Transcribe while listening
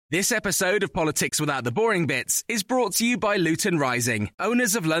This episode of Politics Without the Boring Bits is brought to you by Luton Rising,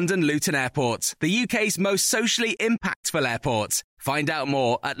 owners of London Luton Airport, the UK's most socially impactful airport. Find out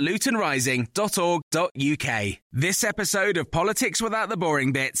more at lutonrising.org.uk. This episode of Politics Without the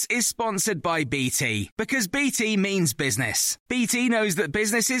Boring Bits is sponsored by BT, because BT means business. BT knows that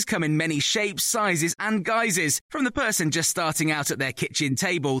businesses come in many shapes, sizes and guises, from the person just starting out at their kitchen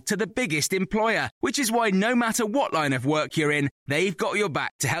table to the biggest employer, which is why no matter what line of work you're in, they've got your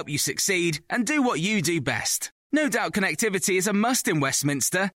back to help you succeed and do what you do best. No doubt connectivity is a must in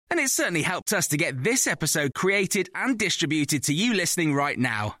Westminster, and it certainly helped us to get this episode created and distributed to you listening right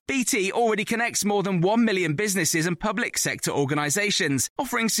now. BT already connects more than 1 million businesses and public sector organisations,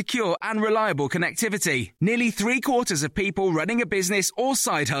 offering secure and reliable connectivity. Nearly 3/4 of people running a business or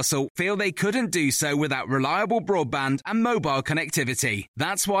side hustle feel they couldn't do so without reliable broadband and mobile connectivity.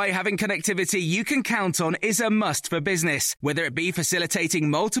 That's why having connectivity you can count on is a must for business, whether it be facilitating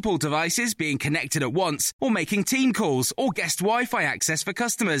multiple devices being connected at once or making team calls or guest Wi-Fi access for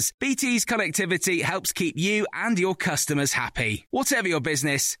customers. BT's connectivity helps keep you and your customers happy. Whatever your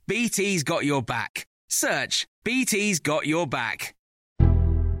business, BT's got your back. Search BT's got your back.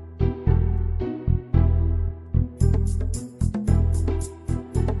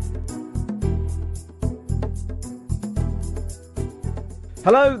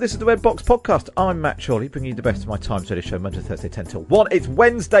 Hello, this is the Red Box Podcast. I'm Matt Chorley, bringing you the best of my Times Radio show, Monday to Thursday, 10 till 1. It's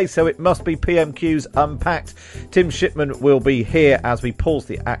Wednesday, so it must be PMQs Unpacked. Tim Shipman will be here as we pause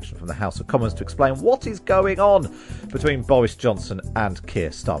the action from the House of Commons to explain what is going on between Boris Johnson and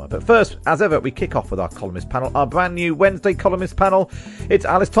Keir Starmer. But first, as ever, we kick off with our columnist panel, our brand new Wednesday columnist panel. It's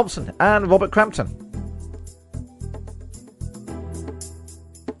Alice Thompson and Robert Crampton.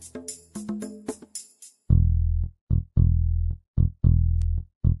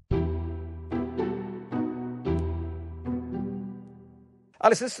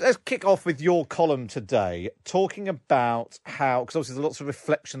 Alice, let's kick off with your column today, talking about how, because obviously there's lots of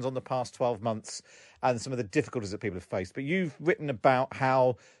reflections on the past 12 months and some of the difficulties that people have faced, but you've written about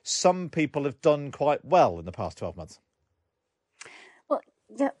how some people have done quite well in the past 12 months. Well,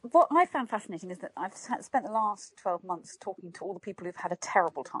 yeah, what I found fascinating is that I've spent the last 12 months talking to all the people who've had a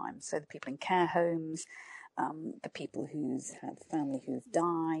terrible time. So the people in care homes, the people who's had family who've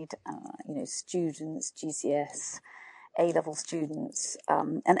died, students, GCS, A-level students,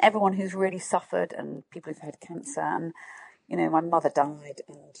 and everyone who's really suffered, and people who've had cancer. And, my mother died,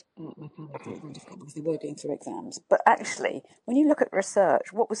 and my family was very difficult because they were going through exams. But actually, when you look at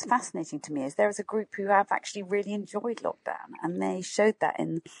research, what was fascinating to me is there is a group who have actually really enjoyed lockdown, and they showed that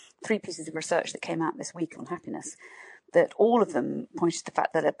in 3 pieces of research that came out this week on happiness, that all of them pointed to the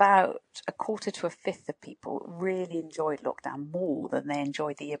fact that about 1/4 to 1/5 of people really enjoyed lockdown more than they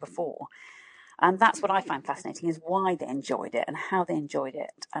enjoyed the year before. And that's what I find fascinating, is why they enjoyed it and how they enjoyed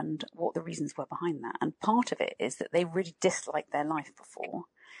it and what the reasons were behind that. And part of it is that they really disliked their life before.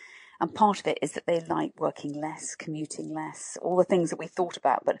 And part of it is that they like working less, commuting less, all the things that we thought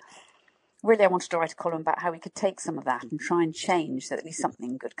about. But really, I wanted to write a column about how we could take some of that and try and change so that at least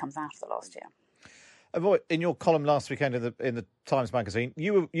something good comes out of the last year. In your column last weekend in the Times magazine,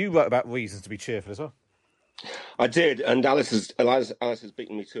 you wrote about reasons to be cheerful as well. I did, and Alice has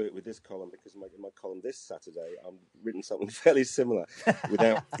beaten me to it with this column, because in my column this Saturday I've written something fairly similar,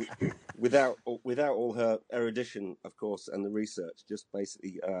 without all her erudition, of course, and the research, just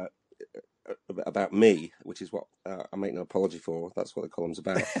basically about me, which is what I make no apology for. That's what the column's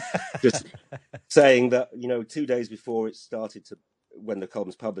about. Just saying that 2 days before it started to. When the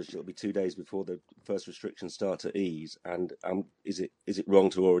column's published, it'll be 2 days before the first restrictions start to ease. And is it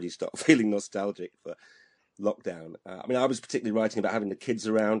wrong to already start feeling nostalgic for lockdown? I was particularly writing about having the kids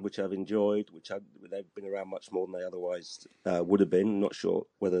around, which I've enjoyed, they've been around much more than they otherwise would have been. Not sure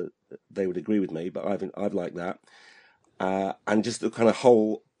whether they would agree with me, but I've liked that. And just the kind of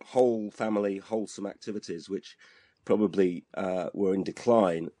whole family, wholesome activities, which probably were in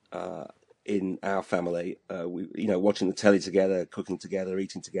decline in our family. Watching the telly together, cooking together,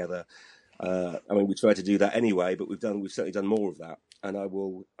 eating together. We try to do that anyway, but we've certainly done more of that, and I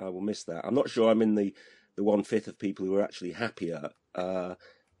will miss that. I'm not sure I'm in the 1/5 of people who are actually happier, and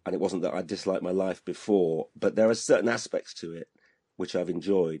it wasn't that I disliked my life before, but there are certain aspects to it which I've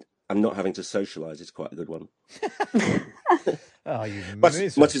enjoyed. And not having to socialise is quite a good one. Oh, you much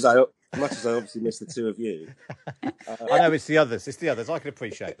as I obviously miss the two of you. I know it's the others. I can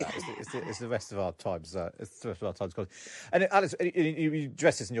appreciate that. It's the rest of our times. It's the rest of our times. And Alice, you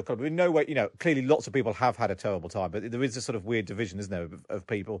address this in your column. In no way, clearly lots of people have had a terrible time, but there is a sort of weird division, isn't there, of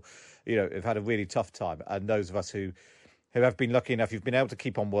people, who've had a really tough time, and those of us who have been lucky enough, you've been able to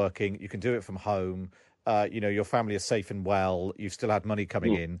keep on working. You can do it from home. your family is safe and well, you've still had money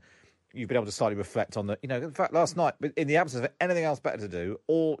coming in, you've been able to slightly reflect on in fact, last night, in the absence of anything else better to do,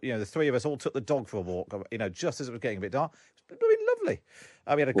 the three of us all took the dog for a walk, just as it was getting a bit dark. It's been lovely.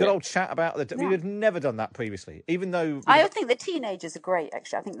 We had a good old chat about we had never done that previously, even though... I think the teenagers are great,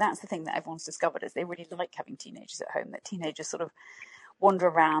 actually. I think that's the thing that everyone's discovered is they really like having teenagers at home, that teenagers sort of wander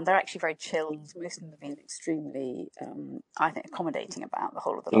around. They're actually very chilled. Most of them have been extremely, I think, accommodating about the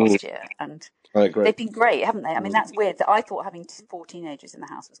whole of the last year. And they've been great, haven't they? I mean, that's weird. That I thought having 4 teenagers in the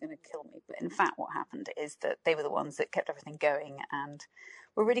house was going to kill me. But in fact, what happened is that they were the ones that kept everything going and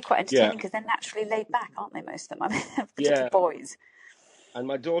were really quite entertaining because they're naturally laid back, aren't they, most of them? I mean, particularly boys. And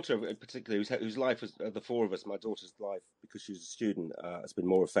my daughter, particularly, whose life was, the 4 of us, my daughter's life, because she's a student, has been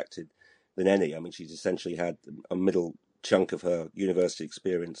more affected than any. I mean, she's essentially had a middle chunk of her university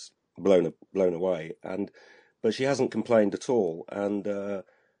experience blown away, but she hasn't complained at all, and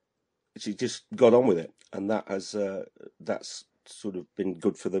she just got on with it, and that's sort of been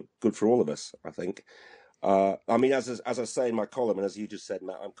good for all of us, I think. I mean, as I say in my column, and as you just said,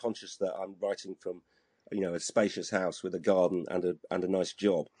 Matt, I'm conscious that I'm writing from a spacious house with a garden and a nice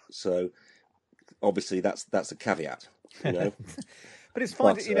job, so obviously that's a caveat, But it's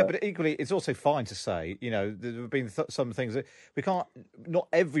fine, but equally, it's also fine to say, there have been some things that we can't, not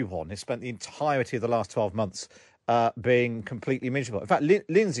everyone has spent the entirety of the last 12 months being completely miserable. In fact,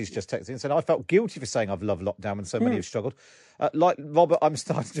 Lindsay's just texted and said, I felt guilty for saying I've loved lockdown when so many have struggled. Like Robert, I'm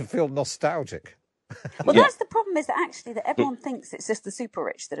starting to feel nostalgic. Well, that's the problem, is that actually that everyone thinks it's just the super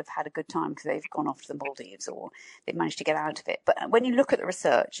rich that have had a good time because they've gone off to the Maldives or they've managed to get out of it. But when you look at the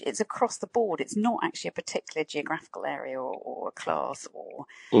research, it's across the board. It's not actually a particular geographical area or a class or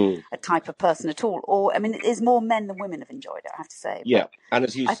a type of person at all. Or, I mean, it is more men than women have enjoyed it, I have to say. Yeah, and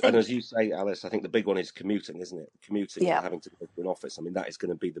as you say, Alice, I think the big one is commuting, isn't it? Commuting and having to go to an office. I mean, that is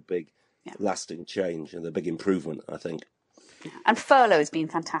going to be the big lasting change and the big improvement, I think. And furlough has been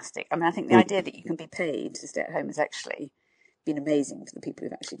fantastic. I mean, I think the idea that you can be paid to stay at home has actually been amazing for the people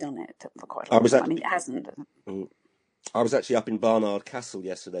who've actually done it for quite a long time. I mean, it hasn't. I was actually up in Barnard Castle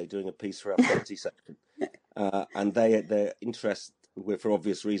yesterday doing a piece for our property section, and their interest, for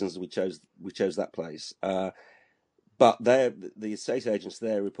obvious reasons, we chose that place. But the estate agents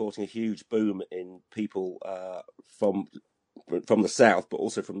there are reporting a huge boom in people from the south, but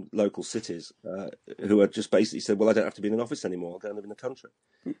also from local cities, who are just basically said, well, I don't have to be in an office anymore, I'll go and live in the country.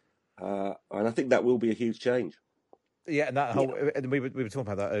 And I think that will be a huge change. Yeah, and that whole, and we were talking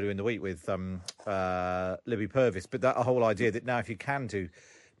about that earlier in the week with Libby Purvis, but that whole idea that now if you can do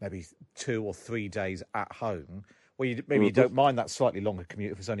maybe 2 or 3 days at home, well, you don't mind that slightly longer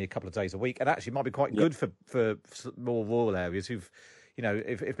commute if it's only a couple of days a week, and actually it might be quite good for more rural areas who've,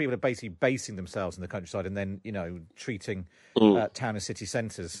 if people are basically basing themselves in the countryside and then, treating town and city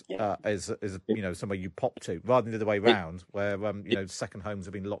centres as somewhere you pop to, rather than the other way round, where second homes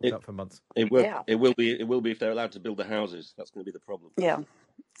have been locked up for months. It will be if they're allowed to build the houses. That's going to be the problem. Yeah.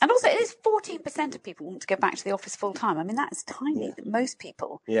 And also, it is 14% of people want to go back to the office full time. I mean, that is tiny. Yeah. That most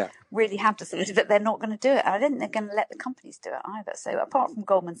people really have decided that they're not going to do it. And I don't think they're going to let the companies do it either. So apart from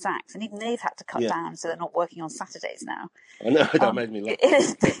Goldman Sachs, and even they've had to cut down, so they're not working on Saturdays now. I know, that made me laugh. It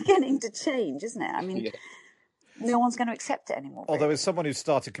is beginning to change, isn't it? I mean, no one's going to accept it anymore. Although, as someone who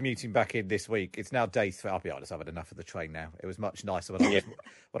started commuting back in this week, it's now day 3. I'll be honest, I've had enough of the train now. It was much nicer when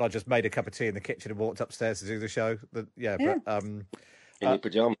I just made a cup of tea in the kitchen and walked upstairs to do the show. But in your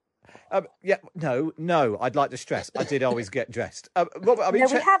pyjamas. No, I'd like to stress, I did always get dressed. Robert, we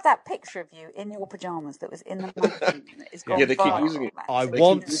have that picture of you in your pyjamas that was in the magazine. They keep using it.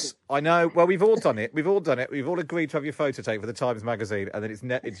 I know. Well, we've all done it. We've all agreed to have your photo taken for the Times magazine, and then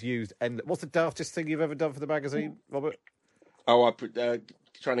it's used. And what's the daftest thing you've ever done for the magazine, Robert? Oh, I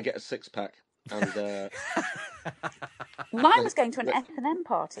trying to get a 6-pack. And mine was going to an F&M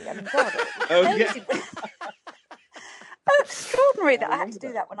party. I mean, God. Oh, extraordinary that I had to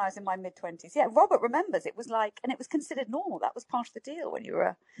do that when I was in my mid-20s. Yeah, Robert remembers it was like, and it was considered normal. That was part of the deal when you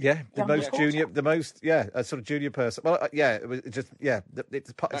were the most a sort of junior person. Well, it was just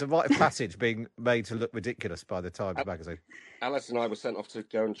it's a rite of passage being made to look ridiculous by the Times magazine. Alice and I were sent off to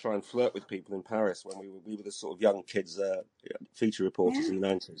go and try and flirt with people in Paris when we were the sort of young kids, feature reporters in the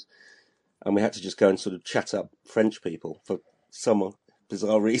 90s, and we had to just go and sort of chat up French people for some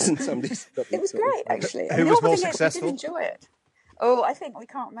bizarre reason. It was great, actually. Who was more successful? We did enjoy it. Oh, I think we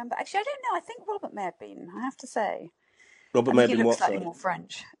can't remember. Actually, I don't know. I think Robert may have been. I have to say. Robert may have been he looked slightly more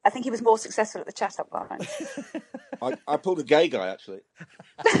French. I think he was more successful at the chat-up line. I pulled a gay guy, actually.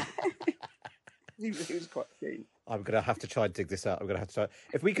 he was quite keen. I'm going to have to try and dig this out. I'm going to have to try.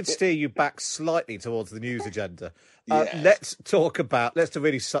 If we could steer you back slightly towards the news agenda, Yes. let's talk about. Let's to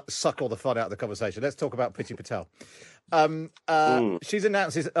really suck all the fun out of the conversation. Let's talk about Priti Patel. She's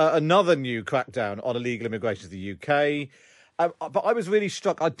announced another new crackdown on illegal immigration to the UK. But I was really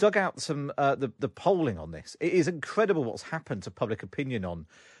struck. I dug out some the polling on this. It is incredible what's happened to public opinion on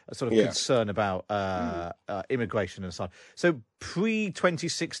a sort of concern about immigration and so on. So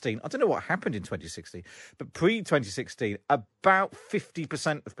pre-2016, I don't know what happened in 2016, but pre-2016, about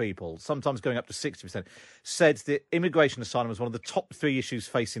 50% of people, sometimes going up to 60%, said that immigration asylum was one of the top 3 issues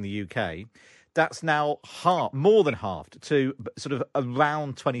facing the UK. That's now more than halved to sort of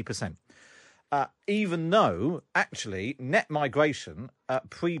around 20%. Even though, actually, net migration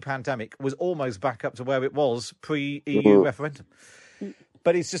pre-pandemic was almost back up to where it was pre-EU referendum.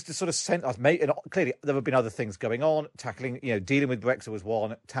 But it's just a sort of sense. Clearly, there have been other things going on. Dealing with Brexit was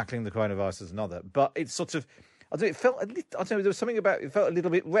one. Tackling the coronavirus is another. But it's sort of, it felt. I don't know. There was something about it. Felt a little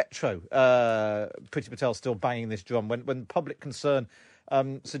bit retro. Priti Patel still banging this drum when public concern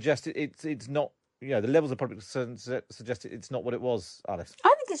suggested it's not. The levels of public concern suggested it's not what it was, Alice.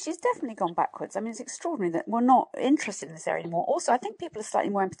 I think she's definitely gone backwards. I mean, it's extraordinary that we're not interested in this area anymore. Also, I think people are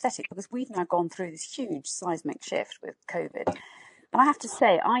slightly more empathetic because we've now gone through this huge seismic shift with COVID. And I have to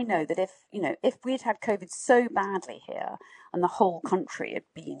say, I know that if we'd had COVID so badly here and the whole country had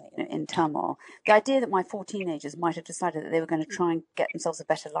been in turmoil, the idea that my 4 teenagers might have decided that they were going to try and get themselves a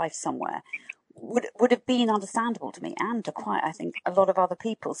better life somewhere would have been understandable to me and to quite, I think, a lot of other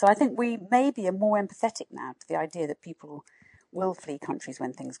people. So I think we maybe are more empathetic now to the idea that people will flee countries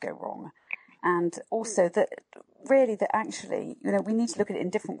when things go wrong. And also that really that actually, we need to look at it in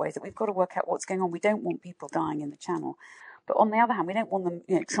different ways, that we've got to work out what's going on. We don't want people dying in the Channel. But on the other hand, we don't want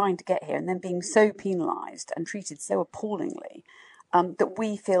them trying to get here and then being so penalised and treated so appallingly that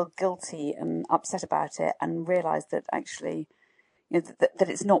we feel guilty and upset about it and realise that actually that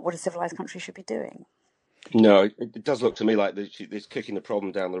it's not what a civilised country should be doing. No, it does look to me like it's kicking the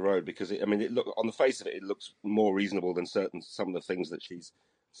problem down the road because on the face of it, it looks more reasonable than some of the things that she's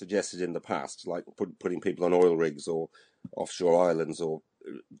suggested in the past, like putting people on oil rigs or offshore islands or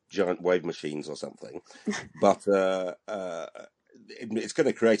giant wave machines or something. But it's going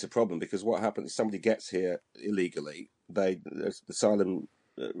to create a problem because what happens if somebody gets here illegally, the asylum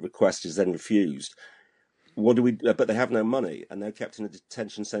request is then refused. What do we? But they have no money, and they're kept in a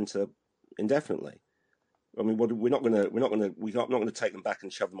detention centre indefinitely. I mean, we're not going to take them back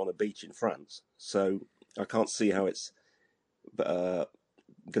and shove them on a beach in France. So I can't see how it's going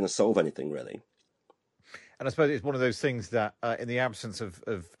to solve anything really. And I suppose it's one of those things that, in the absence of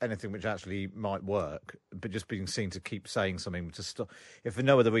anything which actually might work, but just being seen to keep saying something to stop, if for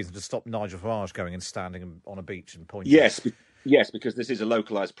no other reason, to stop Nigel Farage going and standing on a beach and pointing. Yes, because this is a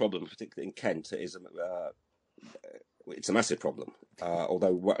localised problem, particularly in Kent. It's a massive problem.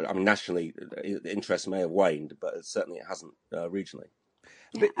 Although, nationally, interest may have waned, but certainly it hasn't regionally.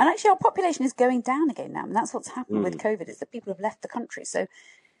 Yeah. And actually, our population is going down again now, and that's what's happened with COVID, is that people have left the country. So,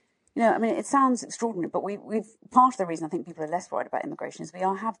 it sounds extraordinary, but we've part of the reason I think people are less worried about immigration is we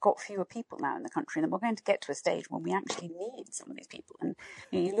have got fewer people now in the country, and we're going to get to a stage when we actually need some of these people. And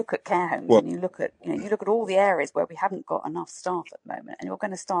you look at care homes, and you look at all the areas where we haven't got enough staff at the moment, and you're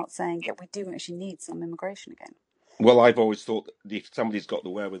going to start saying that we do actually need some immigration again. Well, I've always thought that if somebody's got the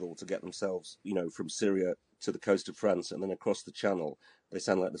wherewithal to get themselves, from Syria to the coast of France and then across the Channel, they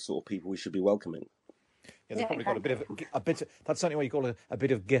sound like the sort of people we should be welcoming. Yeah, they've probably got a bit. That's certainly what you call a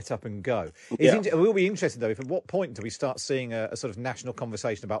bit of get up and go. It will be interesting though. At what point do we start seeing a sort of national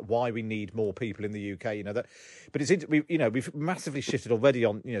conversation about why we need more people in the UK? But we've massively shifted already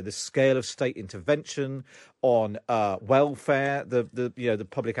on the scale of state intervention on welfare. The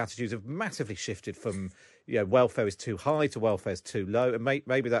public attitudes have massively shifted from welfare is too high to welfare is too low, and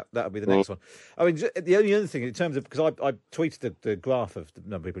maybe that'll be the next one. I mean, the only other thing in terms of, because I tweeted the graph of the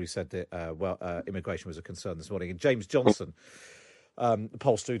number of people who said that immigration was a concern this morning, and James Johnson,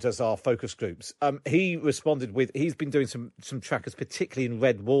 pollster who does our focus groups, he responded with, he's been doing some trackers, particularly in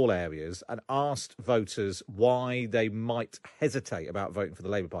red wall areas, and asked voters why they might hesitate about voting for the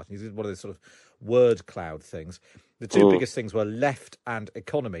Labour Party. This is one of those sort of word cloud things. The two biggest things were left and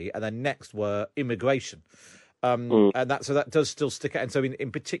economy, and then next were immigration. And that does still stick out. And so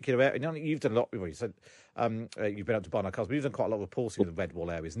in particular, you've done a lot. You said you've been up to Barnard Castle, but you've done quite a lot of reporting in the red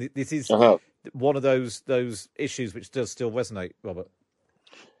wall areas. And this is one of those issues which does still resonate, Robert.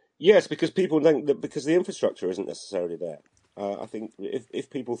 Yes, because people think that because the infrastructure isn't necessarily there. I think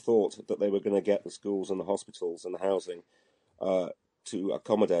if people thought that they were going to get the schools and the hospitals and the housing to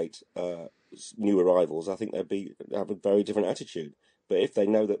accommodate new arrivals, I think they'd have a very different attitude. But if they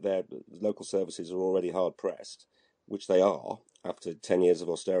know that their local services are already hard pressed, which they are after 10 years of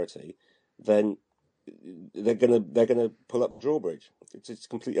austerity, then they're gonna pull up the drawbridge. It's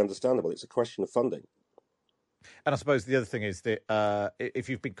completely understandable. It's a question of funding. And I suppose the other thing is that if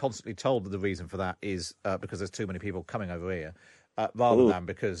you've been constantly told that the reason for that is because there's too many people coming over here, rather than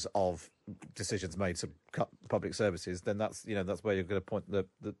because of decisions made to cut public services, then that's where you're going to point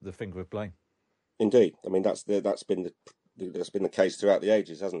the finger of blame. Indeed, I mean that's been the case throughout the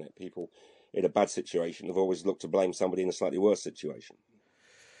ages, hasn't it? People in a bad situation have always looked to blame somebody in a slightly worse situation.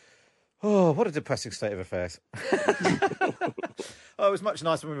 Oh, what a depressing state of affairs. Oh, it was much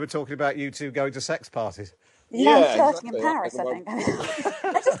nicer when we were talking about you two going to sex parties. Yeah, flirting in Paris, I think.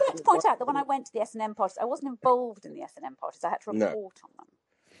 I just like to point out that when I went to the S&M parties, I wasn't involved in the S&M parties. I had to report on them.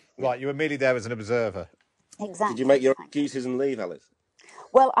 Right, you were merely there as an observer. Exactly. Did you make your excuses and leave, Alice?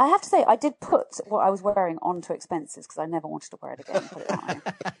 Well, I have to say, I did put what I was wearing onto expenses because I never wanted to wear it again. Put it that way.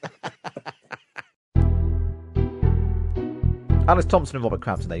 Alice Thompson and Robert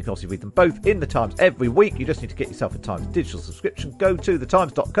Crampton there. You can also read them both in The Times every week. You just need to get yourself a Times digital subscription. Go to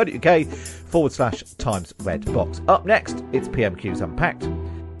thetimes.co.uk/Times Red Box. Up next, it's PMQ's Unpacked.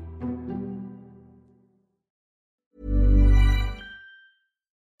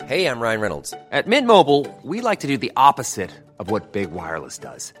 Hey, I'm Ryan Reynolds. At Mint Mobile, we like to do the opposite of what Big Wireless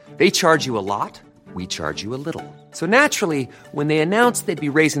does. They charge you a lot. We charge you a little. So naturally, when they announced they'd be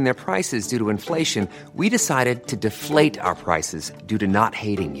raising their prices due to inflation, we decided to deflate our prices due to not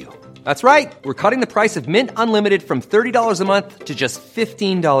hating you. That's right. We're cutting the price of Mint Unlimited from $30 a month to just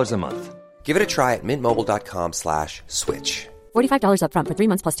 $15 a month. Give it a try at mintmobile.com/switch. $45 up front for 3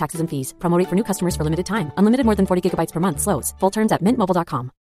 months plus taxes and fees. Promo rate for new customers for limited time. Unlimited more than 40 gigabytes per month slows. Full terms at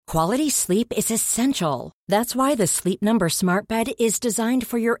mintmobile.com. Quality sleep is essential. That's why the Sleep Number Smart Bed is designed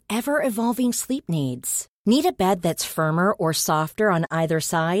for your ever-evolving sleep needs. Need a bed that's firmer or softer on either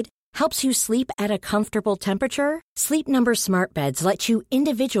side? Helps you sleep at a comfortable temperature? Sleep Number Smart Beds let you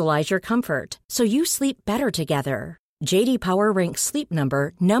individualize your comfort, so you sleep better together. J.D. Power ranks Sleep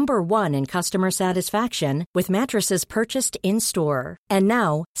Number number 1 in customer satisfaction with mattresses purchased in-store. And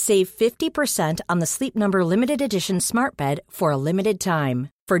now, save 50% on the Sleep Number Limited Edition Smart Bed for a limited time.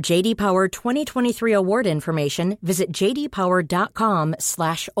 For J.D. Power 2023 award information, visit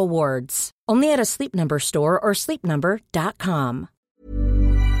jdpower.com/awards. Only at a Sleep Number store or sleepnumber.com.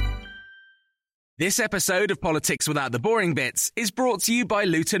 This episode of Politics Without the Boring Bits is brought to you by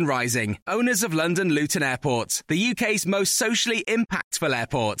Luton Rising, owners of London Luton Airport, the UK's most socially impactful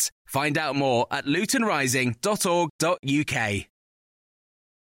airport. Find out more at lutonrising.org.uk.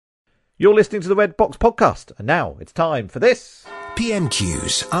 You're listening to the Red Box Podcast, and now it's time for this.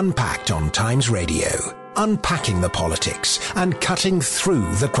 PMQ's Unpacked on Times Radio. Unpacking the politics and cutting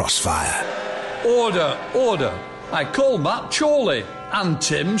through the crossfire. Order, order. I call Matt Chorley and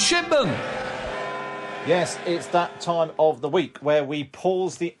Tim Shipman. Yes, it's that time of the week where we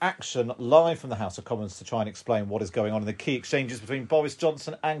pause the action live from the House of Commons to try and explain what is going on in the key exchanges between Boris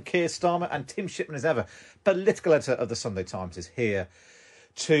Johnson and Keir Starmer. And Tim Shipman, as ever, political editor of the Sunday Times, is here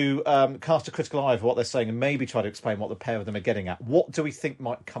to cast a critical eye over what they're saying and maybe try to explain what the pair of them are getting at. What do we think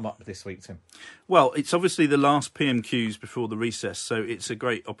might come up this week, Tim? Well, it's obviously the last PMQs before the recess, so it's a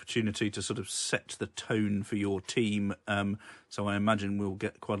great opportunity to sort of set the tone for your team. So I imagine we'll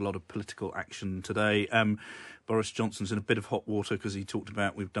get quite a lot of political action today. Boris Johnson's in a bit of hot water because he talked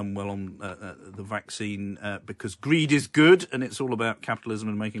about we've done well on the vaccine because greed is good and it's all about capitalism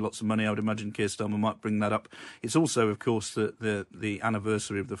and making lots of money. I would imagine Keir Starmer might bring that up. It's also, of course, the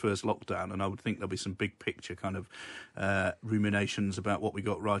anniversary of the first lockdown, and I would think there'll be some big picture kind of ruminations about what we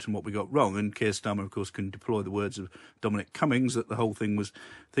got right and what we got wrong. And Keir Starmer, of course, can deploy the words of Dominic Cummings that the whole thing was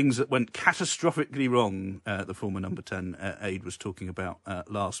things that went catastrophically wrong, the former number 10 aide was talking about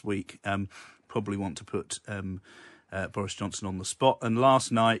last week. Probably want to put Boris Johnson on the spot. And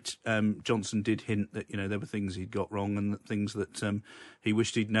last night, Johnson did hint that there were things he'd got wrong and things that he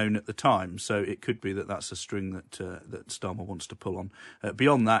wished he'd known at the time. So it could be that that's a string that Starmer wants to pull on.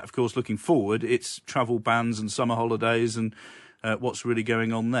 Beyond that, of course, looking forward, it's travel bans and summer holidays and what's really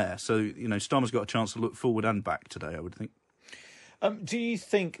going on there. So Starmer's got a chance to look forward and back today, I would think. Do you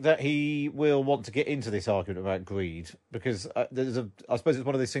think that he will want to get into this argument about greed? Because I suppose it's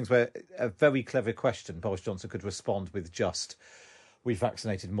one of those things where a very clever question, Boris Johnson could respond with just, we've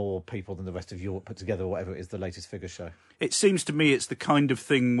vaccinated more people than the rest of Europe put together, or whatever it is the latest figures show. It seems to me it's the kind of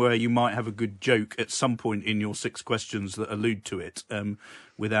thing where you might have a good joke at some point in your 6 questions that allude to it,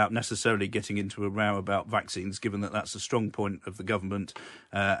 without necessarily getting into a row about vaccines, given that that's a strong point of the government,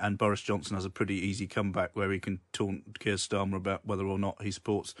 and Boris Johnson has a pretty easy comeback where he can taunt Keir Starmer about whether or not he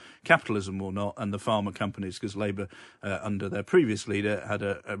supports capitalism or not, and the pharma companies, because Labour, under their previous leader, had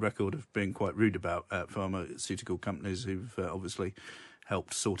a record of being quite rude about pharmaceutical companies who've obviously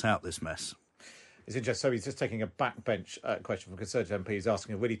helped sort out this mess. It's interesting. So he's just taking a backbench question from Conservative MP. He's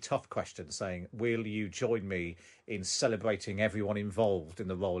asking a really tough question, saying, will you join me in celebrating everyone involved in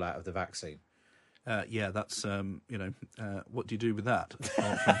the rollout of the vaccine? Yeah, that's, what do you do with that?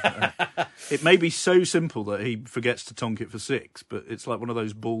 It may be so simple that he forgets to tonk it for 6, but it's like one of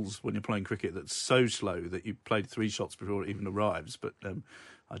those balls when you're playing cricket that's so slow that you played 3 shots before it even arrives. But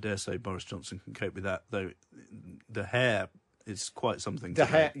I dare say Boris Johnson can cope with that, though the hair is quite something. The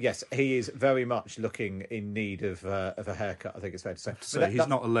hair, yes, he is very much looking in need of a haircut, I think it's fair to say. So he's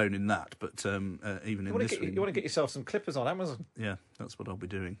not alone in that, but even in this... You want to get yourself some clippers on Amazon? Yeah, that's what I'll be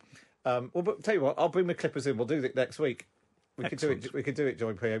doing. Well, but tell you what, I'll bring the clippers in. We'll do it next week. We could do it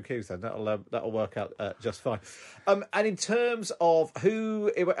during PMQs then. That'll work out just fine. And in terms of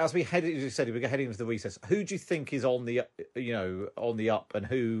who, as we head, as you said, we're heading into the recess. Who do you think is on the up, and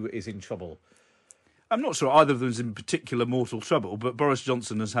who is in trouble? I'm not sure either of them is in particular mortal trouble, but Boris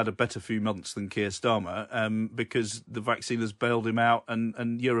Johnson has had a better few months than Keir Starmer, because the vaccine has bailed him out,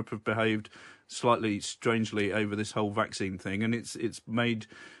 and Europe have behaved slightly strangely over this whole vaccine thing, and it's made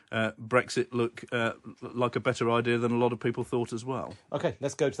Brexit look like a better idea than a lot of people thought as well. OK,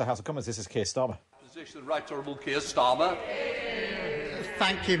 let's go to the House of Commons. This is Keir Starmer. Position, Right Honourable Keir Starmer.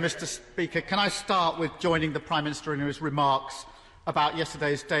 Thank you, Mr Speaker. Can I start with joining the Prime Minister in his remarks about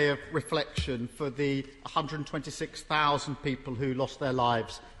yesterday's day of reflection for the 126,000 people who lost their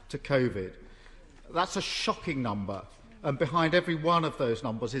lives to COVID. That's a shocking number, and behind every one of those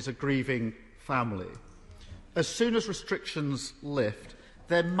numbers is a grieving family. As soon as restrictions lift,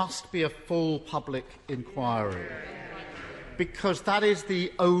 there must be a full public inquiry, because that is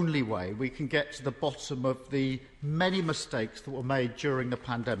the only way we can get to the bottom of the many mistakes that were made during the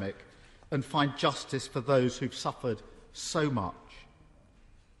pandemic and find justice for those who've suffered so much.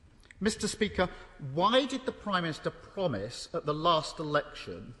 Mr Speaker, why did the Prime Minister promise at the last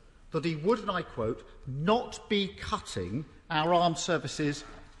election that he would, and I quote, not be cutting our armed services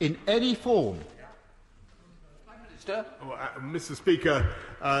in any form? Mr Speaker,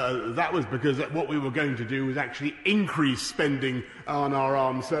 that was because what we were going to do was actually increase spending on our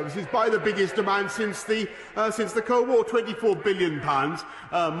armed services by the biggest amount since the Cold War, £24 billion,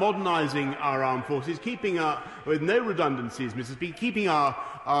 modernising our armed forces, keeping with no redundancies, Mr Speaker, keeping our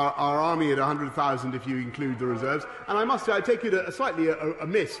army at 100,000 if you include the reserves. And I must say, I take it slightly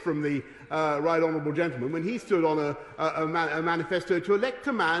amiss from the right honourable gentleman when he stood on a manifesto to elect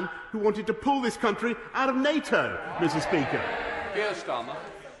a man who wanted to pull this country out of NATO, Mr Speaker. Keir Starmer.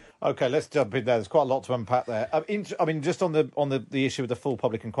 OK, let's jump in there. There's quite a lot to unpack there. I mean, just on the issue of the full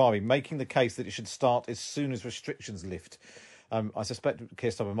public inquiry, making the case that it should start as soon as restrictions lift. I suspect Keir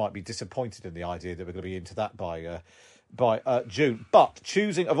Starmer might be disappointed in the idea that we're going to be into that by June. But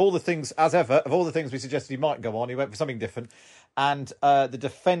choosing, of all the things we suggested he might go on, he went for something different. And the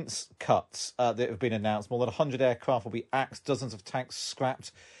defence cuts that have been announced, more than 100 aircraft will be axed, dozens of tanks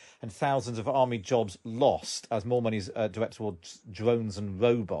scrapped, and thousands of army jobs lost as more money is directed towards drones and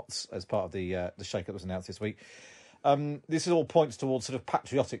robots as part of the shake-up that was announced this week. This all points towards sort of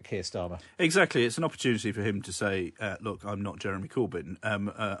patriotic Keir Starmer. Exactly. It's an opportunity for him to say, look, I'm not Jeremy Corbyn.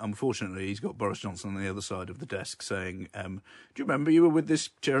 Unfortunately, he's got Boris Johnson on the other side of the desk saying, do you remember you were with this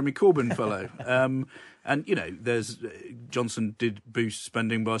Jeremy Corbyn fellow? And, you know, Johnson did boost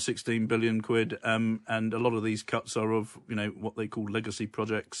spending by 16 billion quid, and a lot of these cuts are of, you know, what they call legacy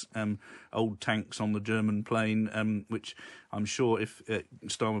projects, old tanks on the German plane, which I'm sure if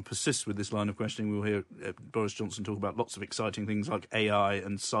Starmer persists with this line of questioning, we'll hear Boris Johnson talk about lots of exciting things like AI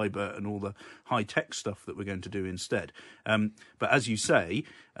and cyber and all the high-tech stuff that we're going to do instead. But as you say,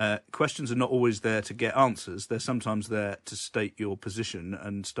 questions are not always there to get answers. They're sometimes there to state your position,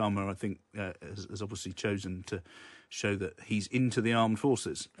 and Starmer, I think, has obviously chosen to show that he's into the armed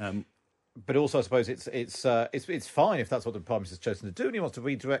forces. But also, I suppose it's fine if that's what the Prime Minister's chosen to do, and he wants to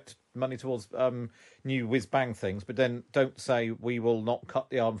redirect money towards new whiz-bang things. But then don't say we will not cut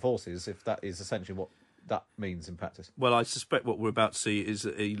the armed forces if that is essentially what that means in practice. Well, I suspect what we're about to see is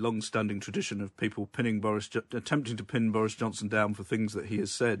a long-standing tradition of people attempting to pin Boris Johnson down for things that he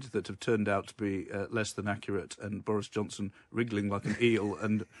has said that have turned out to be less than accurate, and Boris Johnson wriggling like an eel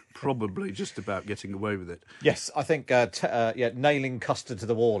and probably just about getting away with it. Yes, I think nailing custard to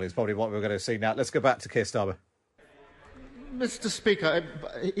the wall is probably what we're going to see now. Let's go back to Keir Starmer. Mr. Speaker,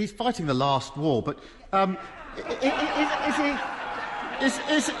 he's fighting the last war, but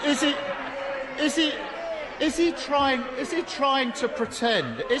is he trying to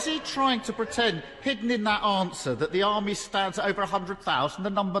pretend? Is he trying to pretend, hidden in that answer, that the army stands at over 100,000, the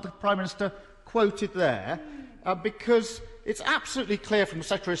number the Prime Minister quoted there? Because it's absolutely clear from the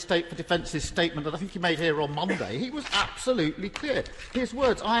Secretary of State for Defence's statement that I think he made here on Monday. He was absolutely clear. His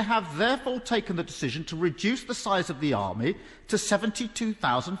words: "I have therefore taken the decision to reduce the size of the army to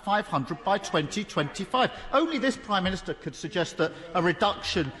 72,500 by 2025. Only this Prime Minister could suggest that a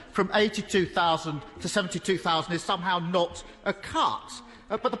reduction from 82,000 to 72,000 is somehow not a cut.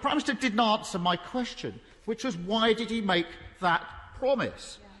 But the Prime Minister didn't answer my question, which was why did he make that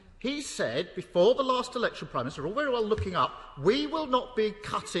promise? He said, before the last election, Prime Minister, all very well looking up, we will not be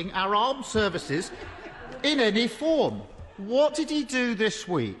cutting our armed services in any form. What did he do this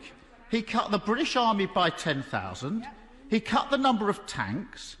week? He cut the British Army by 10,000, he cut the number of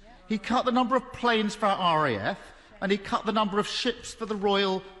tanks, he cut the number of planes for our RAF, and he cut the number of ships for the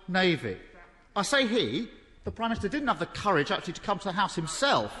Royal Navy. I say he, the Prime Minister didn't have the courage actually to come to the House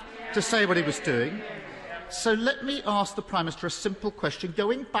himself to say what he was doing. So let me ask the Prime Minister a simple question.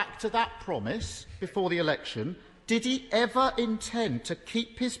 Going back to that promise before the election, did he ever intend to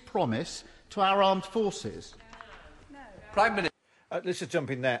keep his promise to our armed forces? No. Prime Minister. Let's just jump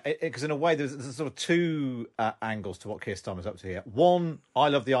in there, because in a way there's sort of two angles to what Keir Starmer's up to here. One, I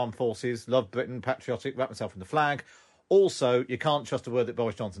love the armed forces, love Britain, patriotic, wrap myself in the flag. Also, you can't trust a word that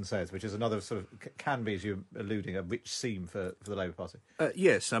Boris Johnson says, which is another sort of, can be, as you're alluding, a rich seam for the Labour Party.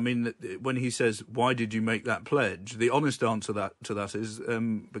 Yes, I mean, when he says, why did you make that pledge, the honest answer to that is,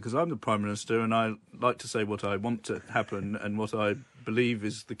 because I'm the Prime Minister and I like to say what I want to happen and what I believe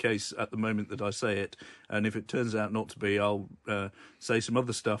is the case at the moment that I say it, and if it turns out not to be, I'll say some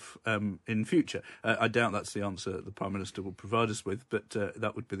other stuff in future. I doubt that's the answer the Prime Minister will provide us with, but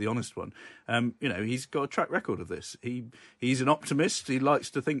that would be the honest one. He's got a track record of this. He's an optimist. He likes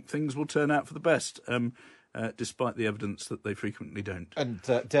to think things will turn out for the best, despite the evidence that they frequently don't. And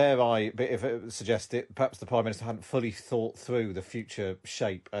dare I suggest it, perhaps the Prime Minister hadn't fully thought through the future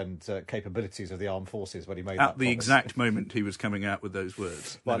shape and capabilities of the armed forces when he made that promise. At the exact moment he was coming out with those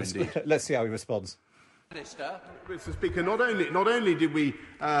words. Well, no, indeed. Let's see how he responds. Mr. Speaker, not only did we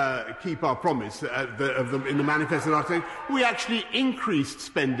keep our promise in the manifesto, we actually increased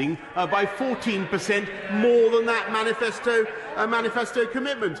spending by 14% more than that manifesto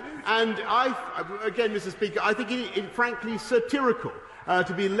commitment. And again, Mr. Speaker, I think it frankly satirical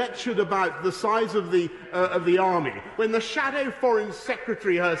to be lectured about the size of the army when the shadow Foreign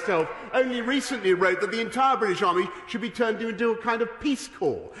Secretary herself only recently wrote that the entire British Army should be turned into a kind of Peace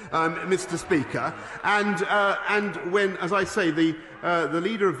Corps, Mr. Speaker. And when, as I say, the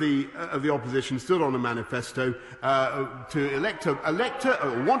leader of the opposition stood on a manifesto wanted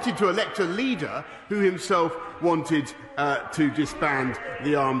to elect a leader who himself wanted to disband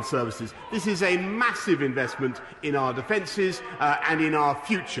the armed services. This is a massive investment in our defences and in our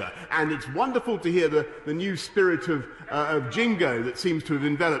future, and it's wonderful to hear the new spirit of jingo that seems to have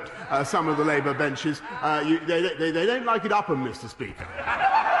enveloped some of the Labour benches. They don't like it up 'em, Mr. Speaker.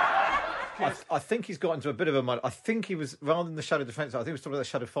 I think he's got into a bit of a mud. I think he was, rather than the Shadow Defence, I think he was talking about the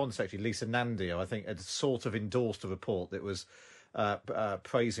Shadow Foreign Secretary, Lisa Nandio, I think, had sort of endorsed a report that was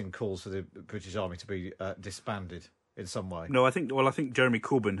praising calls for the British Army to be disbanded in some way. No, I think Jeremy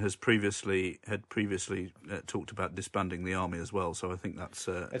Corbyn had previously talked about disbanding the army as well. So I think that's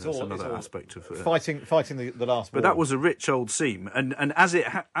another aspect of fighting the last war. But that was a rich old seam, and as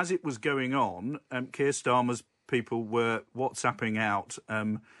it was going on, Keir Starmer's people were WhatsApping out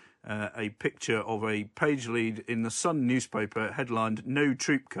a picture of a page lead in the Sun newspaper headlined "No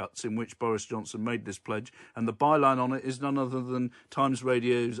Troop Cuts," in which Boris Johnson made this pledge, and the byline on it is none other than Times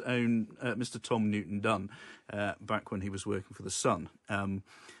Radio's own Mr. Tom Newton-Dunn, back when he was working for the Sun.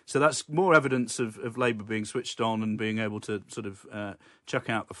 So that's more evidence of Labour being switched on and being able to sort of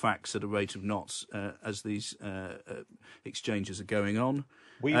chuck out the facts at a rate of knots as these exchanges are going on.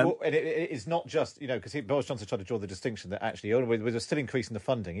 And it is not just, because Boris Johnson tried to draw the distinction that actually we're still increasing the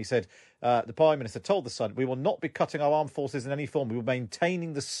funding. He said, the Prime Minister told the Sun, we will not be cutting our armed forces in any form. We will be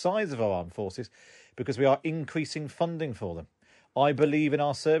maintaining the size of our armed forces because we are increasing funding for them. I believe in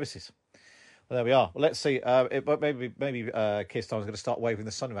our services. Well, there we are. Well, let's see. Maybe Keir Starmer's going to start waving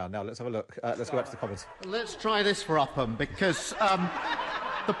the sun around now. Let's have a look. Let's go back to the comments. Let's try this for Upham, because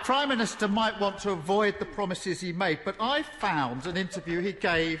the Prime Minister might want to avoid the promises he made, but I found an interview he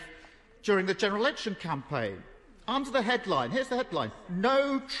gave during the general election campaign. Under the headline, here's the headline: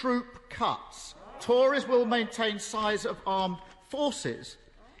 "No troop cuts. Tories will maintain size of armed forces."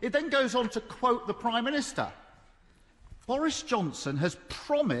 It then goes on to quote the Prime Minister. Boris Johnson has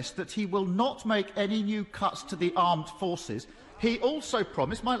promised that he will not make any new cuts to the armed forces. He also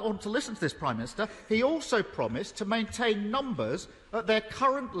promised, might want to listen to this, Prime Minister, he also promised to maintain numbers at their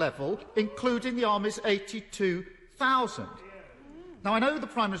current level, including the Army's 82,000. Now, I know the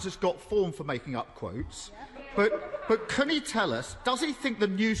Prime Minister's got form for making up quotes, but can he tell us, does he think the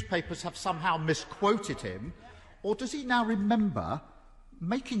newspapers have somehow misquoted him, or does he now remember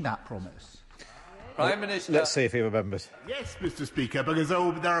making that promise? Prime Minister. Let's see if he remembers. Yes, Mr. Speaker, because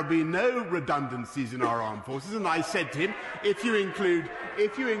there have been no redundancies in our armed forces, and I said to him, if you include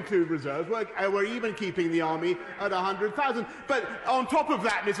reserves, we're even keeping the army at 100,000. But on top of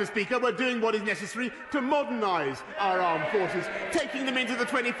that, Mr. Speaker, we're doing what is necessary to modernise our armed forces, taking them into the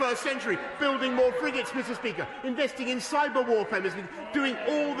 21st century, building more frigates, Mr. Speaker, investing in cyber warfare, Mr. Speaker, doing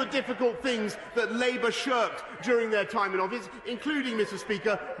all the difficult things that Labour shirked during their time in office, including, Mr.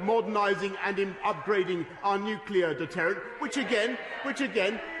 Speaker, modernising and upgrading our nuclear deterrent, which again,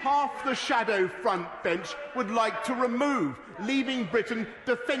 half the shadow front bench would like to remove, leaving Britain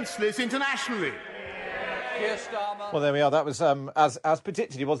defenceless internationally. Well, there we are. That was, as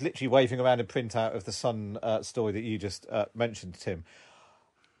predicted, he was literally waving around a printout of the Sun story that you just mentioned, Tim.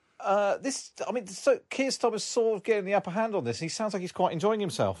 So Keir Starmer's sort of getting the upper hand on this. He sounds like he's quite enjoying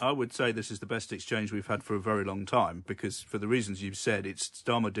himself. I would say this is the best exchange we've had for a very long time, because for the reasons you've said, it's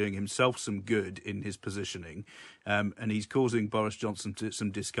Starmer doing himself some good in his positioning, and he's causing Boris Johnson some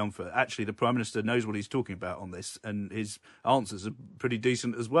discomfort. Actually, the Prime Minister knows what he's talking about on this, and his answers are pretty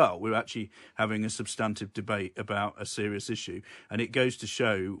decent as well. We're actually having a substantive debate about a serious issue, and it goes to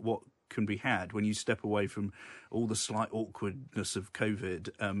show what can be had when you step away from all the slight awkwardness of COVID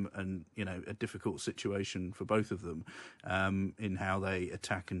and, you know, a difficult situation for both of them in how they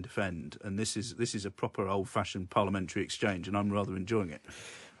attack and defend. And this is a proper old-fashioned parliamentary exchange, and I'm rather enjoying it.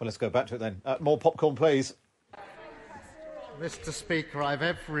 Well, let's go back to it then. More popcorn, please. Mr. Speaker, I have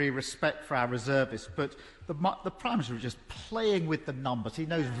every respect for our reservists, but the Prime Minister is just playing with the numbers. He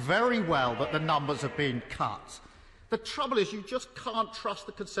knows very well that the numbers have been cut. The trouble is, you just can't trust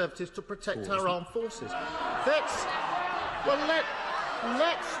the Conservatives to protect our armed forces. Let's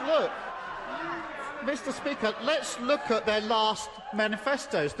look. Mr. Speaker, let's look at their last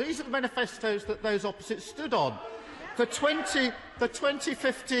manifestos. These are the manifestos that those opposites stood on. The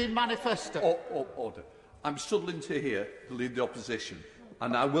 2015 manifesto. Order. I'm struggling to hear the Leader of the Opposition,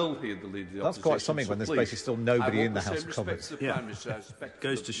 and I will hear the Leader of the Opposition. That's quite something when there's basically still nobody in the House of Commons. Yeah,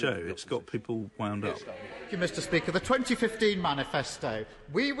 goes to show it's got people wound up. Thank you, Mr. Speaker. The 2015 manifesto.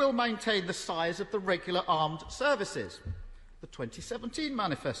 We will maintain the size of the regular armed services. The 2017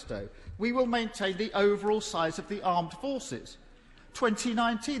 manifesto. We will maintain the overall size of the armed forces.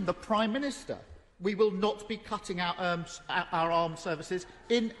 2019, the Prime Minister. We will not be cutting our armed services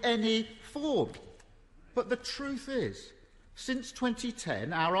in any form. But the truth is, since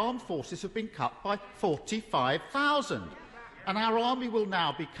 2010, our armed forces have been cut by 45,000, and our army will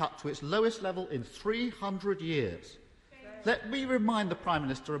now be cut to its lowest level in 300 years. Let me remind the Prime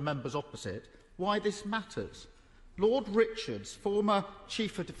Minister and members opposite why this matters. Lord Richards, former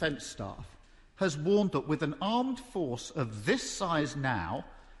Chief of Defence Staff, has warned that with an armed force of this size now,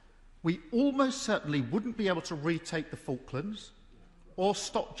 we almost certainly wouldn't be able to retake the Falklands or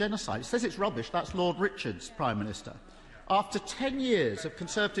stop genocide. He says it's rubbish. That's Lord Richards, Prime Minister. After 10 years of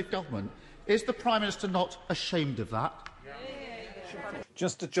Conservative government, is the Prime Minister not ashamed of that?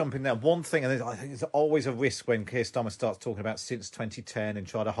 Just to jump in there, one thing, and I think there's always a risk when Keir Starmer starts talking about since 2010 and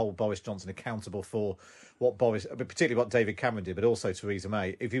try to hold Boris Johnson accountable for what particularly what David Cameron did, but also Theresa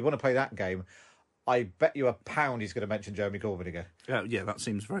May. If you want to play that game, I bet you £1 he's going to mention Jeremy Corbyn again. Yeah, that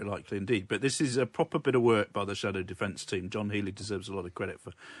seems very likely indeed. But this is a proper bit of work by the Shadow Defence team. John Healey deserves a lot of credit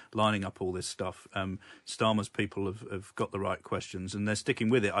for lining up all this stuff. Starmer's people have got the right questions, and they're sticking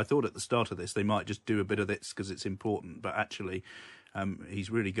with it. I thought at the start of this they might just do a bit of this because it's important, but actually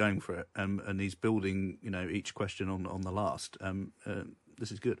he's really going for it, and he's building, each question on the last.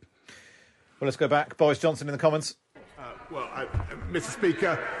 This is good. Well, let's go back. Boris Johnson in the comments. Mr.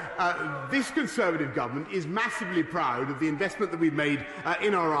 Speaker, this Conservative government is massively proud of the investment that we've made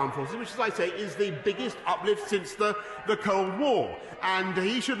in our armed forces, which, as I say, is the biggest uplift since the Cold War. And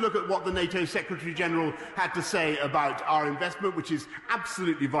he should look at what the NATO Secretary-General had to say about our investment, which is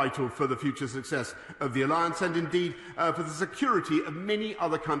absolutely vital for the future success of the alliance and indeed for the security of many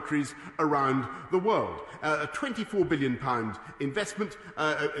other countries around the world. A £24 billion investment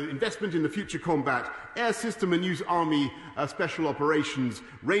in the future combat air system, a new Army Special Operations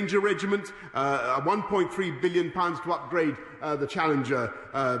Ranger Regiment, £1.3 billion to upgrade the Challenger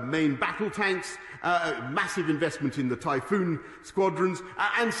main battle tanks, massive investment in the Typhoon squadrons,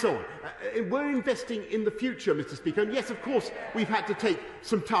 and so on. We're investing in the future, Mr. Speaker, and yes, of course, we've had to take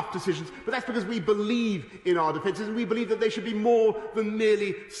some tough decisions, but that's because we believe in our defences and we believe that they should be more than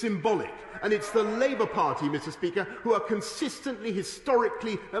merely symbolic. And it's the Labour Party, Mr. Speaker, who are consistently,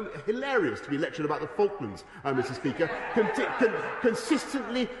 historically, hilarious to be lectured about the Falklands, Mr. Speaker,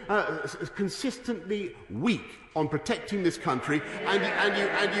 consistently weak on protecting this country,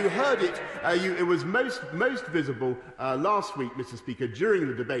 and you heard it. It was most visible last week, Mr. Speaker, during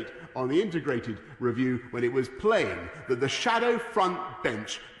the debate on the integrated review, when it was plain that the shadow front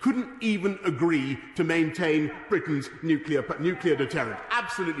bench couldn't even agree to maintain Britain's nuclear deterrent.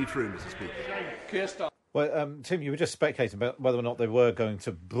 Absolutely true, Mr. Speaker. Well, Tim, you were just speculating about whether or not they were going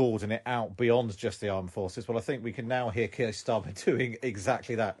to broaden it out beyond just the armed forces. Well, I think we can now hear Keir Starmer doing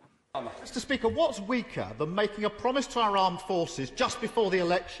exactly that. Mr. Speaker, what's weaker than making a promise to our armed forces just before the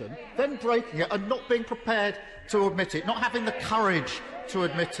election, then breaking it and not being prepared to admit it, not having the courage to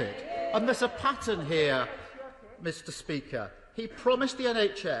admit it? And there's a pattern here, Mr. Speaker. He promised the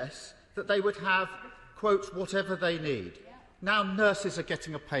NHS that they would have, quote, whatever they need. Now nurses are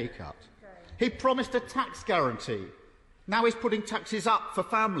getting a pay cut. He promised a tax guarantee. Now he's putting taxes up for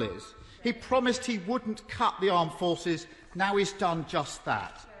families. He promised he wouldn't cut the armed forces. Now he's done just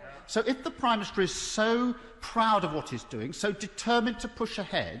that. So if the Prime Minister is so proud of what he's doing, so determined to push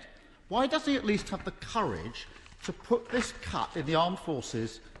ahead, why doesn't he at least have the courage to put this cut in the armed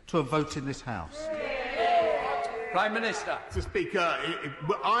forces to a vote in this House? Prime Minister. Mr. Speaker,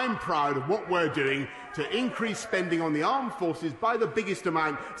 I'm proud of what we're doing to increase spending on the armed forces by the biggest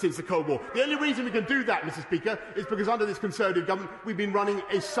amount since the Cold War. The only reason we can do that, Mr. Speaker, is because under this Conservative government we've been running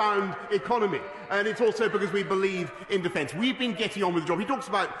a sound economy. And it's also because we believe in defence. We've been getting on with the job. He talks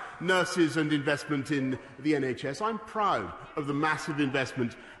about nurses and investment in the NHS. I'm proud of the massive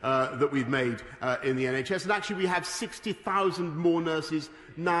investment that we've made in the NHS. And actually we have 60,000 more nurses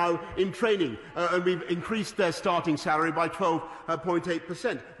now in training, and we've increased their starting salary by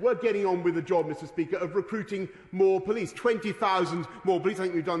 12.8%. We're getting on with the job, Mr. Speaker, of recruiting more police. 20,000 more police. I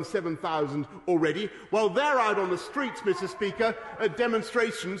think we've done 7,000 already. While they're out on the streets, Mr. Speaker, at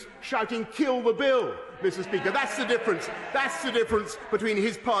demonstrations shouting, "Kill the bill," Mr. Speaker. That's the difference. That's the difference between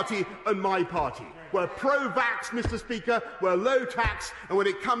his party and my party. We're pro-vax, Mr. Speaker. We're low tax, and when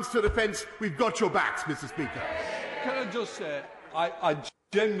it comes to defence, we've got your backs, Mr. Speaker. Can I just say, I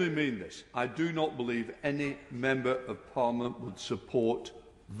genuinely mean this. I do not believe any member of Parliament would support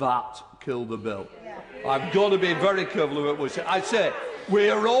that kill the bill. I've got to be very careful of what we say. I say we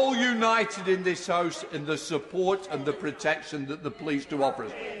are all united in this House in the support and the protection that the police do offer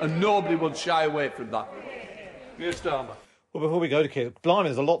us, and nobody will shy away from that. Keir Starmer. Well, before we go to Keir, blimey,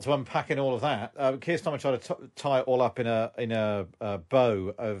 there's a lot to unpack in all of that. Keir Starmer tried to tie it all up in a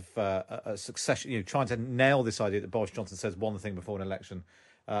bow of a succession, trying to nail this idea that Boris Johnson says one thing before an election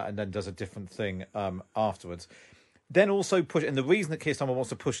and then does a different thing afterwards. Then also push, and the reason that Keir Starmer wants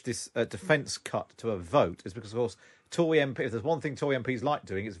to push this defence cut to a vote is because, of course, Tory MP, if there's one thing Tory MPs like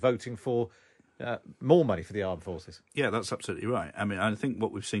doing, it's voting for more money for the armed forces. Yeah, that's absolutely right. I mean, I think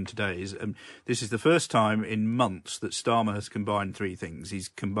what we've seen today is this is the first time in months that Starmer has combined three things. He's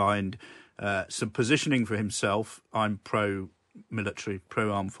combined some positioning for himself. I'm pro-military,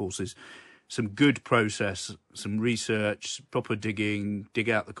 pro-armed forces. Some good process, some research, proper digging, dig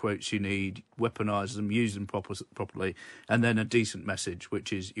out the quotes you need, weaponise them, use them properly, and then a decent message,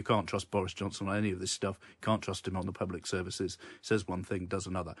 which is you can't trust Boris Johnson on any of this stuff. You can't trust him on the public services. Says one thing, does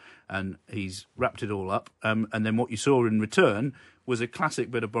another. And he's wrapped it all up. And then what you saw in return was a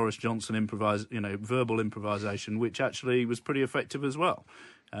classic bit of Boris Johnson verbal improvisation, which actually was pretty effective as well.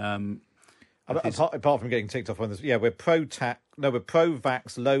 Apart from getting ticked off on this, we're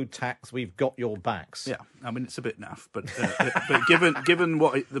pro-vax, low tax. We've got your backs. Yeah, I mean it's a bit naff, but given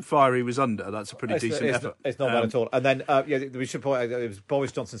what the fire he was under, that's a pretty decent effort. It's not bad at all. And then we should point out it was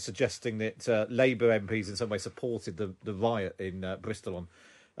Boris Johnson suggesting that Labour MPs in some way supported the riot in Bristol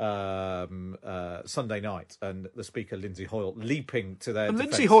Sunday night, and the Speaker, Lindsay Hoyle, leaping to their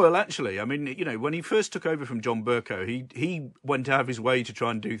defence. Lindsay Hoyle, actually, I mean, when he first took over from John Bercow, he went out of his way to try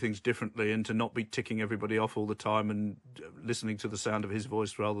and do things differently and to not be ticking everybody off all the time and listening to the sound of his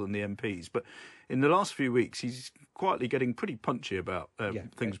voice rather than the MPs. But in the last few weeks, he's quietly getting pretty punchy about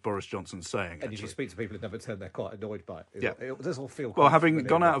things Boris Johnson's saying. And if you speak to people who've never turned, they're quite annoyed by it. It does all feel... Well, having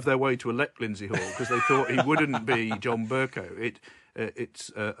gone out of their way to elect Lindsay Hoyle because they thought he wouldn't be John Bercow, it's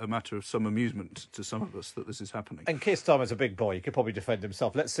a matter of some amusement to some of us that this is happening. And Keir Starmer's a big boy. He could probably defend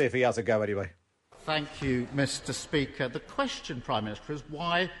himself. Let's see if he has a go anyway. Thank you, Mr. Speaker. The question, Prime Minister, is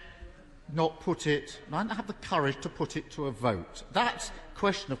why not put it... I don't have the courage to put it to a vote. That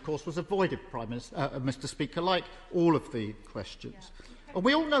question, of course, was avoided, Mr. Speaker, like all of the questions. And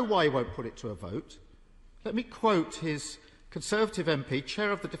we all know why he won't put it to a vote. Let me quote his Conservative MP,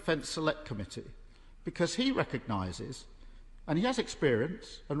 Chair of the Defence Select Committee, because he recognises... and he has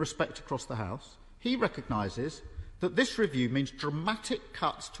experience and respect across the House, he recognises that this review means dramatic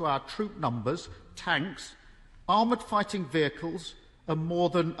cuts to our troop numbers, tanks, armoured fighting vehicles and more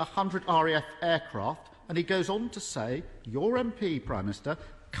than 100 RAF aircraft. And he goes on to say, your MP, Prime Minister,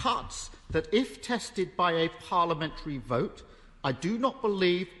 cuts that, if tested by a parliamentary vote, I do not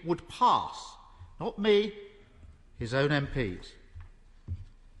believe would pass. Not me, his own MPs.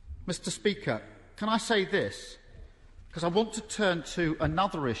 Mr. Speaker, can I say this? Because I want to turn to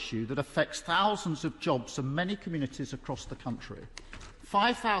another issue that affects thousands of jobs in many communities across the country.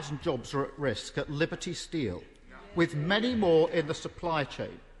 5,000 jobs are at risk at Liberty Steel, with many more in the supply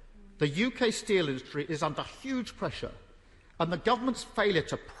chain. The UK steel industry is under huge pressure, and the government's failure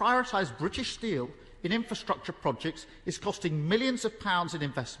to prioritise British steel in infrastructure projects is costing millions of pounds in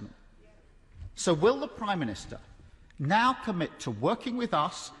investment. So will the Prime Minister now commit to working with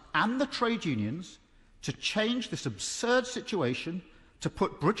us and the trade unions to change this absurd situation, to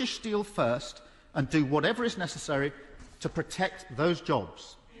put British steel first and do whatever is necessary to protect those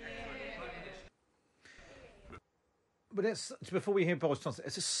jobs? But before we hear Boris Johnson,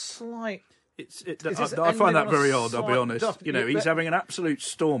 it's a slight... I find that very odd, I'll be honest. He's having an absolute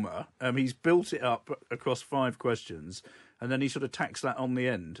stormer. He's built it up across 5 questions, and then he sort of tacks that on the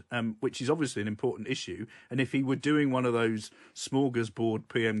end, which is obviously an important issue. And if he were doing one of those smorgasbord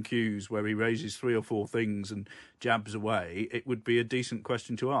PMQs where he raises 3 or 4 things and jabs away, it would be a decent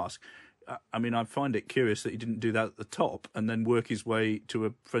question to ask. I mean, I find it curious that he didn't do that at the top and then work his way to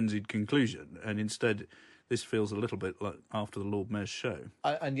a frenzied conclusion, and instead... this feels a little bit like after the Lord Mayor's show.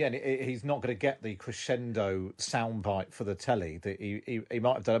 And he's not going to get the crescendo soundbite for the telly that he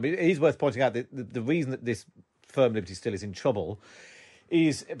might have done. I mean, it is worth pointing out that the reason that this firm Liberty Steel is in trouble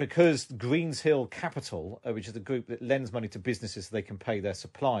is because Greenshill Capital, which is the group that lends money to businesses so they can pay their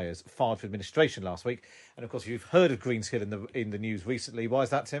suppliers, filed for administration last week. And, of course, you've heard of Greenshill in the news recently. Why is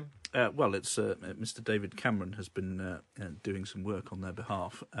that, Tim? Well, it's Mr. David Cameron has been doing some work on their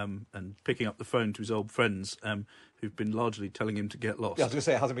behalf and picking up the phone to his old friends who've been largely telling him to get lost. Yeah, I was going to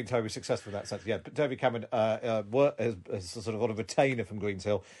say it hasn't been terribly successful in that sense. Yeah, but David Cameron has sort of got a retainer from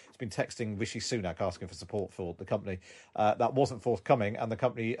Greenshill. He's been texting Rishi Sunak asking for support for the company. That wasn't forthcoming, and the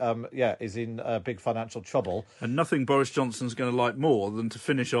company, is in big financial trouble. And nothing Boris Johnson's going to like more than to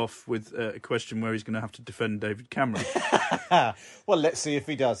finish off with a question where he's going to have to defend David Cameron. Well, let's see if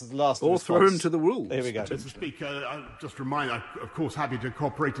he does. It's the last or response. Throw him to the wolves. Here we go. Mr. Speaker, I'll just remind, I'm of course happy to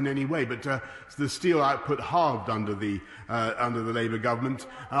cooperate in any way, but the steel output halved under the Labour government.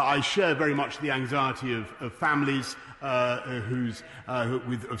 I share very much the anxiety of families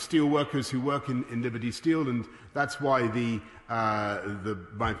of steel workers who work in Liberty Steel, and that's why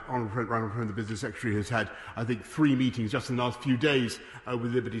my honourable friend, the Business Secretary, has had, I think, 3 meetings just in the last few days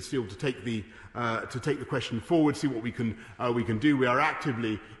with Liberty Steel to take the question forward, see what we can do. We are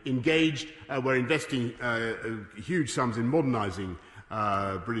actively engaged. We're investing huge sums in modernising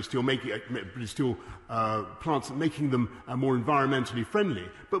British Steel, making British Steel plants, making them more environmentally friendly.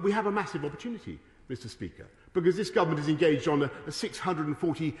 But we have a massive opportunity, Mr. Speaker, because this government is engaged on a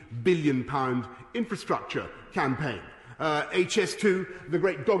 £640 billion infrastructure campaign. HS2, the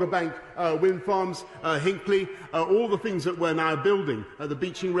great Dogger Bank wind farms, Hinkley, all the things that we're now building, the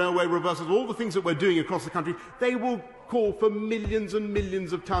Beeching Railway reversals, all the things that we're doing across the country, they will call for millions and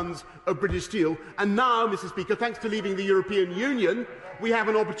millions of tonnes of British steel. And now, Mr. Speaker, thanks to leaving the European Union, we have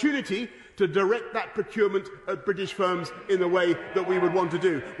an opportunity to direct that procurement at British firms in the way that we would want to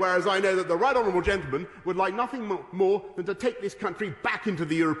do. Whereas I know that the Right Honourable Gentleman would like nothing more than to take this country back into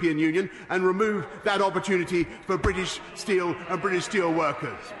the European Union and remove that opportunity for British steel and British steel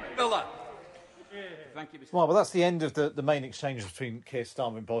workers. Miller. Thank you, Mr. Well, that's the end of the main exchanges between Keir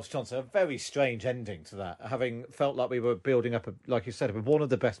Starmer and Boris Johnson. A very strange ending to that, having felt like we were building up, like you said, one of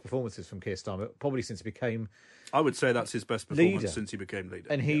the best performances from Keir Starmer, probably since he became... I would say that's his best performance leader. Since he became leader.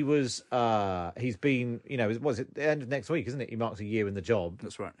 And he was, he's been, what is it, the end of next week, isn't it? He marks a year in the job.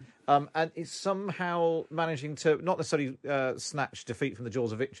 That's right. And it's somehow managing to not necessarily snatch defeat from the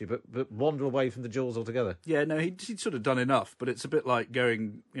jaws of victory, but wander away from the jaws altogether. Yeah, no, he'd sort of done enough, but it's a bit like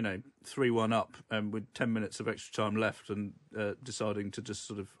going, 3-1 up with 10 minutes of extra time left and deciding to just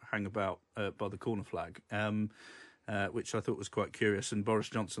sort of hang about by the corner flag, which I thought was quite curious. And Boris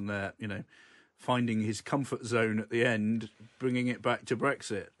Johnson there, finding his comfort zone at the end, bringing it back to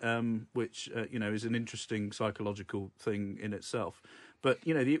Brexit, which is an interesting psychological thing in itself. But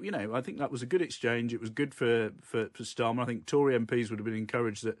I think that was a good exchange. It was good for Starmer. I think Tory MPs would have been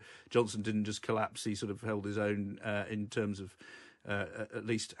encouraged that Johnson didn't just collapse. He sort of held his own in terms of at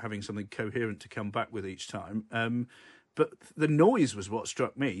least having something coherent to come back with each time. But the noise was what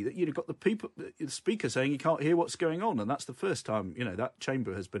struck me, that you've got the speaker saying he can't hear what's going on. And that's the first time, that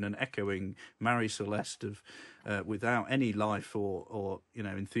chamber has been an echoing Marie Celeste of without any life or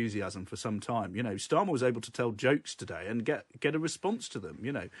enthusiasm for some time. Starmer was able to tell jokes today and get a response to them.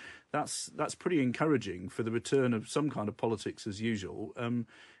 That's pretty encouraging for the return of some kind of politics as usual.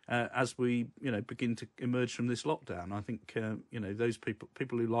 As we, begin to emerge from this lockdown, I think, those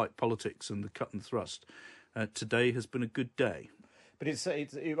people who like politics and the cut and thrust, today has been a good day. But we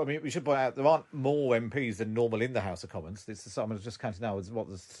should point out there aren't more MPs than normal in the House of Commons. I'm just counting now.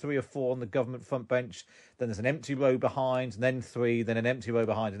 There's 3 or 4 on the government front bench. Then there's an empty row behind, and then 3. Then an empty row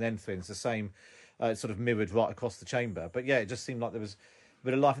behind, and then 3. And it's the same, sort of mirrored right across the chamber. But yeah, it just seemed like there was a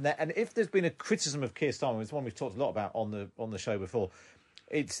bit of life in there. And if there's been a criticism of Keir Starmer, it's one we've talked a lot about on the show before.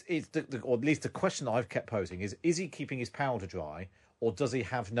 It's or at least the question that I've kept posing is he keeping his powder dry, or does he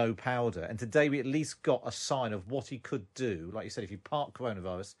have no powder? And today we at least got a sign of what he could do. Like you said, if you park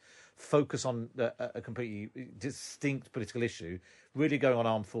coronavirus, focus on a completely distinct political issue, really going on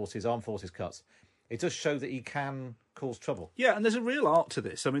armed forces cuts, it does show that he can cause trouble. Yeah, and there's a real art to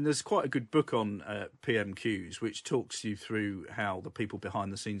this. I mean, there's quite a good book on PMQs which talks you through how the people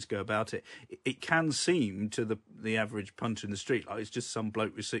behind the scenes go about it. It can seem to the average punter in the street like it's just some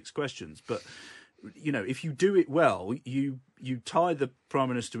bloke with 6 questions, but if you do it well, you tie the Prime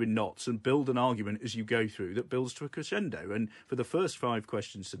Minister in knots and build an argument as you go through that builds to a crescendo. And for the first 5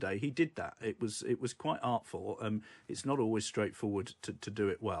 questions today, he did that. It was quite artful. It's not always straightforward to do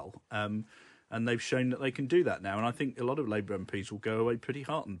it well. And they've shown that they can do that now. And I think a lot of Labour MPs will go away pretty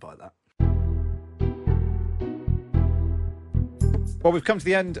heartened by that. Well, we've come to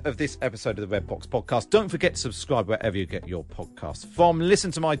the end of this episode of the Red Box Podcast. Don't forget to subscribe wherever you get your podcasts from.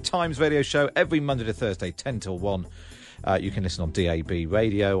 Listen to my Times Radio show every Monday to Thursday, 10 till 1. You can listen on DAB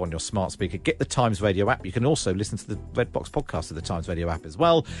radio, on your smart speaker. Get the Times Radio app. You can also listen to the Red Box Podcast of the Times Radio app as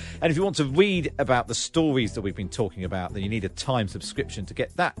well. And if you want to read about the stories that we've been talking about, then you need a Time subscription. To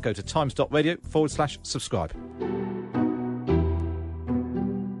get that, go to times.radio/subscribe.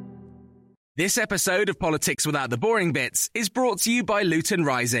 This episode of Politics Without the Boring Bits is brought to you by Luton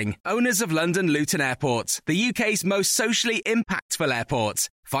Rising, owners of London Luton Airport, the UK's most socially impactful airport.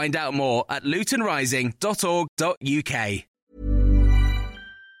 Find out more at lutonrising.org.uk.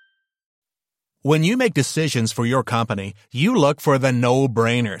 When you make decisions for your company, you look for the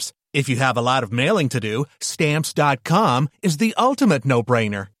no-brainers. If you have a lot of mailing to do, Stamps.com is the ultimate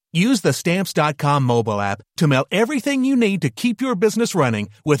no-brainer. Use the Stamps.com mobile app to mail everything you need to keep your business running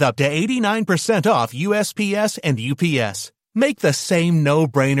with up to 89% off USPS and UPS. Make the same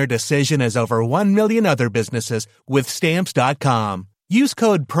no-brainer decision as over 1 million other businesses with Stamps.com. Use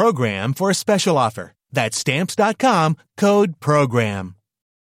code PROGRAM for a special offer. That's Stamps.com, code PROGRAM.